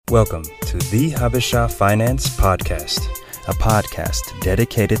Welcome to the Habesha Finance Podcast, a podcast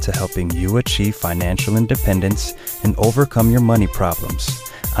dedicated to helping you achieve financial independence and overcome your money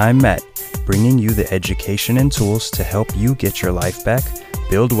problems. I'm Matt, bringing you the education and tools to help you get your life back,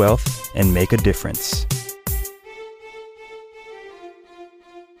 build wealth, and make a difference.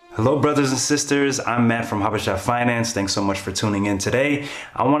 Hello, brothers and sisters. I'm Matt from Habesha Finance. Thanks so much for tuning in today.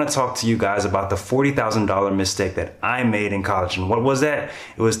 I want to talk to you guys about the $40,000 mistake that I made in college. And what was that?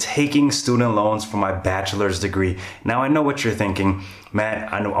 It was taking student loans for my bachelor's degree. Now, I know what you're thinking.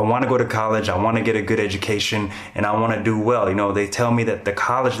 Matt, I want to go to college. I want to get a good education and I want to do well. You know, they tell me that the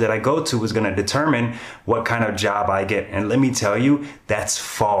college that I go to is going to determine what kind of job I get. And let me tell you, that's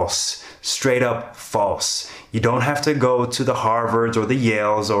false. Straight up false. You don't have to go to the Harvards or the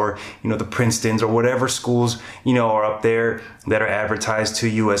Yales or, the Princetons or whatever schools, are up there that are advertised to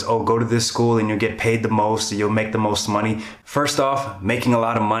you as, oh, go to this school and you'll get paid the most, you'll make the most money. First off, making a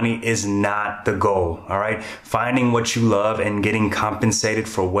lot of money is not the goal, all right? Finding what you love and getting compensated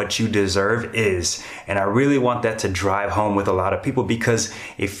for what you deserve is. And I really want that to drive home with a lot of people because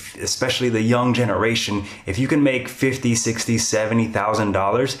especially the young generation, if you can make $50,000, $60,000,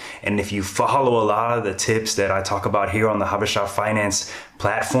 $70,000, and if you follow a lot of the tips that I talk about here on the Habesha Finance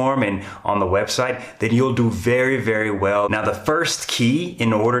platform and on the website, then you'll do very, very well. Now, the first key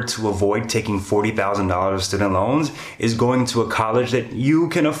in order to avoid taking $40,000 student loans is going to a college that you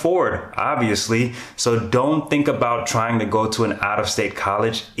can afford, obviously. So don't think about trying to go to an out-of-state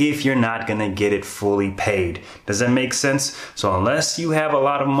college if you're not going to get it fully paid. Does that make sense? So unless you have a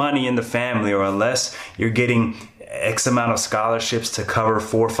lot of money in the family or unless you're getting X amount of scholarships to cover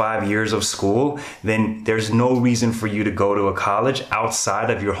 4 or 5 years of school, then there's no reason for you to go to a college outside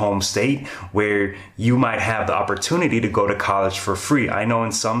of your home state where you might have the opportunity to go to college for free. I know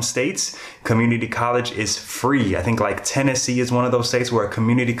in some states, community college is free. I think like Tennessee is one of those states where a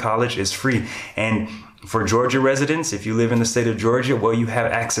community college is free. And for Georgia residents, if you live in the state of Georgia, well, you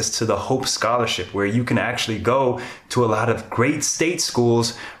have access to the Hope Scholarship where you can actually go to a lot of great state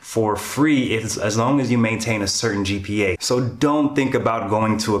schools for free as long as you maintain a certain GPA. So don't think about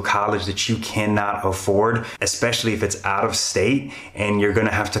going to a college that you cannot afford, especially if it's out of state and you're going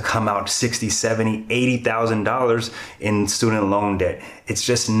to have to come out $60,000, $70,000, $80,000 in student loan debt. It's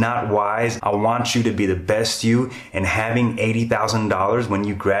just not wise. I want you to be the best you, and having $80,000 when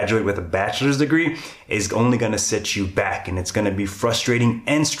you graduate with a bachelor's degree is only going to set you back, and it's going to be frustrating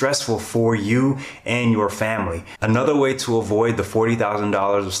and stressful for you and your family. Another way to avoid the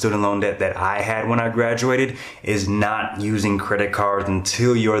 $40,000 of student loan debt that I had when I graduated is not using credit cards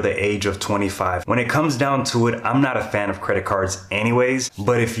until you're the age of 25. When it comes down to it, I'm not a fan of credit cards anyways,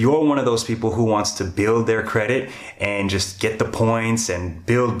 but if you're one of those people who wants to build their credit and just get the points and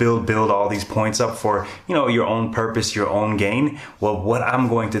build all these points up for, your own purpose, your own gain, well, what I'm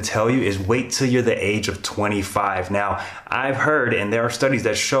going to tell you is wait till you're the age of 25. Now, I've heard, and there are studies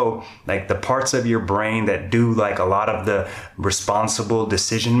that show like the parts of your brain that do like a lot of the responsible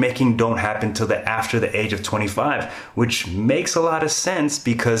decision making don't happen till after the age of 25, which makes a lot of sense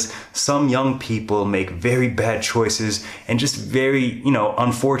because some young people make very bad choices and just very,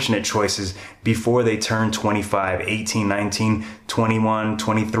 unfortunate choices before they turn 25, 18, 19, 21,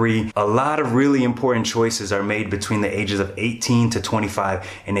 23. A lot of really important choices are made between the ages of 18 to 25.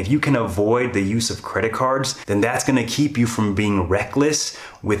 And if you can avoid the use of credit cards, then that's going to keep you from being reckless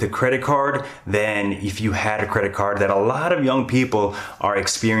with a credit card than if you had a credit card that a lot of young people are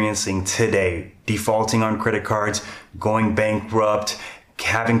experiencing today. Defaulting on credit cards, going bankrupt,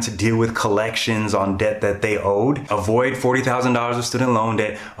 having to deal with collections on debt that they owed. Avoid $40,000 of student loan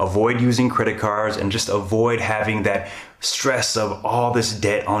debt, avoid using credit cards, and just avoid having that stress of all this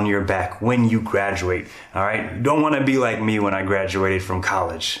debt on your back when you graduate. All right. You don't want to be like me when I graduated from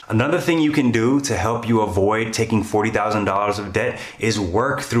college. Another thing you can do to help you avoid taking $40,000 of debt is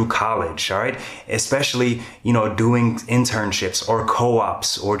work through college. All right. Especially, doing internships or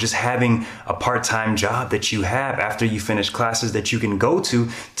co-ops or just having a part-time job that you have after you finish classes that you can go to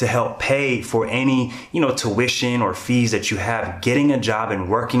help pay for any, tuition or fees that you have. Getting a job and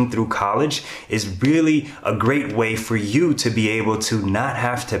working through college is really a great way for you to be able to not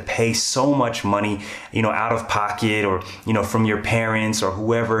have to pay so much money, out of pocket or, from your parents or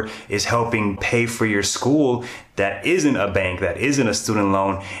whoever is helping pay for your school that isn't a bank, that isn't a student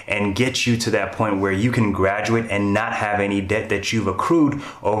loan, and get you to that point where you can graduate and not have any debt that you've accrued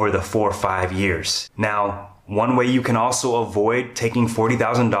over the 4 or 5 years. Now, one way you can also avoid taking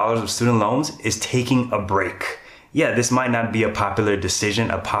 $40,000 of student loans is taking a break. Yeah, this might not be a popular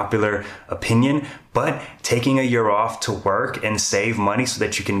decision, a popular opinion, But taking a year off to work and save money so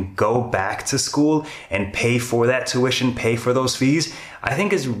that you can go back to school and pay for that tuition, pay for those fees, I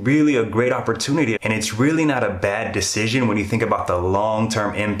think is really a great opportunity. And it's really not a bad decision when you think about the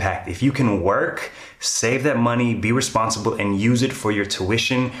long-term impact. If you can work, save that money, be responsible, and use it for your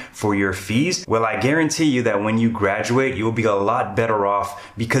tuition, for your fees, well, I guarantee you that when you graduate, you'll be a lot better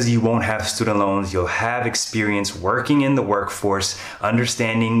off because you won't have student loans. You'll have experience working in the workforce,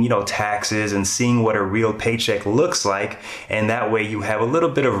 understanding, taxes and seeing what a real paycheck looks like. And that way you have a little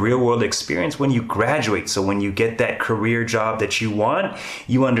bit of real world experience when you graduate. So when you get that career job that you want,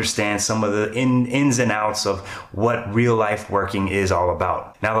 you understand some of the ins and outs of what real life working is all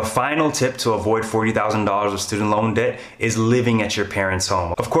about. Now, the final tip to avoid $40,000 of student loan debt is living at your parents'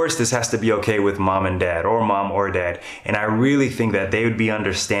 home. Of course, this has to be okay with mom and dad, or mom or dad. And I really think that they would be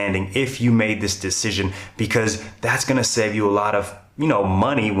understanding if you made this decision, because that's going to save you a lot of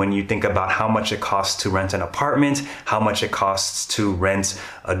money when you think about how much it costs to rent an apartment, how much it costs to rent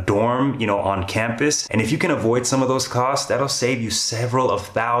a dorm, on campus. And if you can avoid some of those costs, that'll save you several of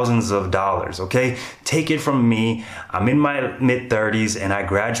thousands of dollars, okay? Take it from me. I'm in my mid-30s and I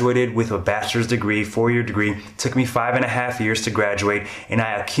graduated with a bachelor's degree, 4-year degree. It took me 5.5 years to graduate, and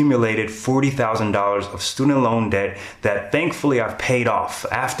I accumulated $40,000 of student loan debt that thankfully I've paid off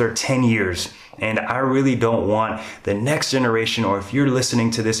after 10 years. And I really don't want the next generation, or if you're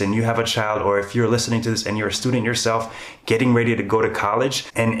listening to this and you have a child, or if you're listening to this and you're a student yourself getting ready to go to college,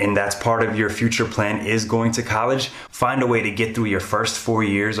 and that's part of your future plan is going to college, find a way to get through your first 4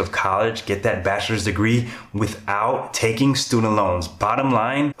 years of college, get that bachelor's degree without taking student loans. Bottom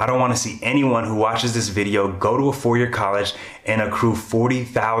line, I don't want to see anyone who watches this video go to a 4-year college and accrue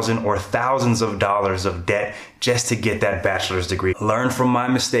 $40,000 or thousands of dollars of debt just to get that bachelor's degree. Learn from my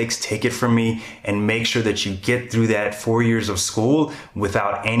mistakes, take it from me, and make sure that you get through that 4 years of school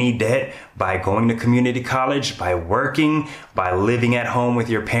without any debt by going to community college, by working, by living at home with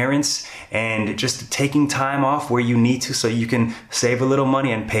your parents, and just taking time off where you need to so you can save a little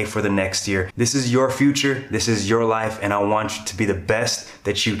money and pay for the next year. This is your future, this is your life, and I want you to be the best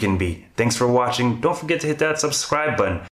that you can be. Thanks for watching. Don't forget to hit that subscribe button.